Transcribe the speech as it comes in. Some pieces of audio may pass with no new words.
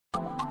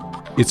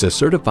It's a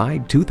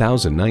certified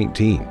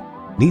 2019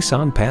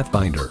 Nissan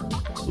Pathfinder.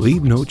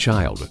 Leave no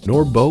child,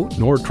 nor boat,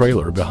 nor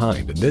trailer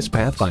behind in this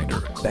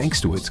Pathfinder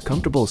thanks to its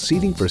comfortable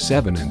seating for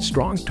 7 and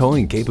strong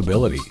towing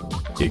capability.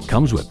 It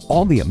comes with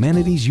all the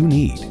amenities you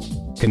need.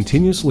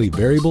 Continuously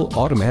variable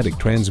automatic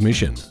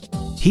transmission,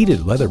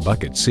 heated leather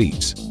bucket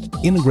seats,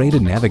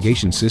 integrated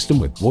navigation system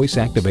with voice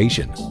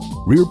activation,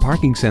 rear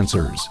parking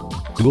sensors,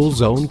 dual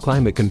zone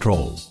climate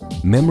control,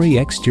 memory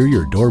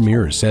exterior door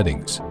mirror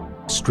settings,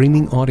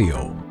 streaming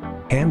audio,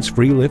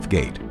 hands-free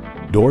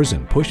liftgate, doors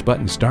and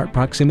push-button start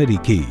proximity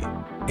key,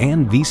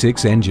 and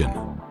V6 engine.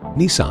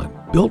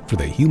 Nissan, built for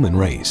the human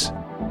race.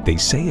 They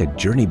say a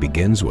journey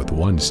begins with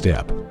one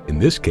step. In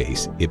this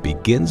case, it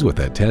begins with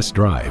a test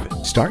drive.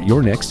 Start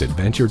your next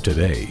adventure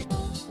today.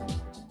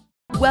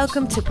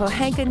 Welcome to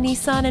Pohanka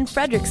Nissan in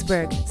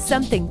Fredericksburg.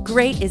 Something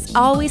great is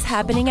always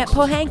happening at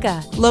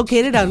Pohanka.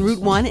 Located on Route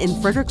 1 in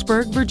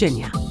Fredericksburg,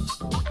 Virginia.